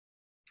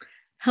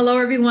Hello,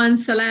 everyone.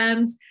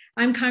 Salams.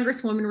 I'm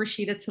Congresswoman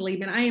Rashida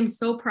Tlaib, and I am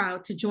so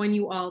proud to join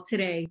you all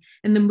today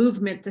in the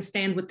movement to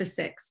stand with the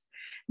six.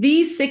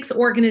 These six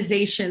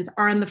organizations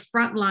are on the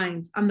front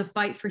lines on the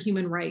fight for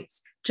human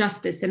rights,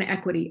 justice, and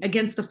equity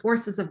against the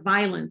forces of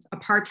violence,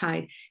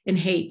 apartheid, and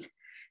hate.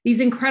 These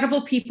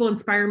incredible people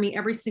inspire me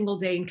every single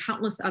day and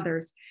countless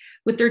others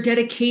with their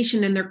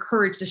dedication and their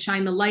courage to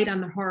shine the light on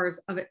the horrors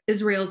of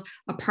Israel's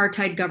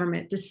apartheid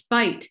government,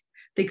 despite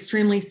the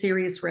extremely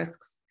serious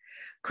risks.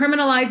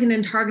 Criminalizing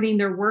and targeting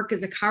their work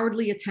is a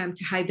cowardly attempt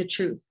to hide the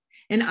truth.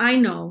 And I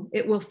know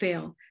it will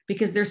fail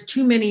because there's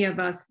too many of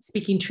us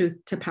speaking truth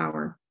to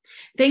power.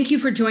 Thank you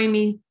for joining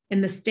me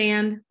in the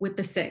Stand with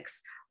the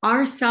Six.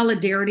 Our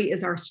solidarity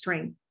is our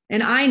strength.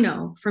 And I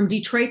know from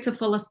Detroit to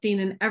Palestine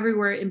and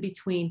everywhere in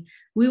between,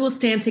 we will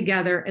stand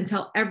together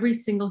until every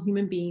single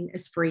human being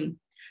is free.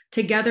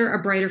 Together,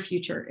 a brighter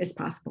future is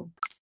possible.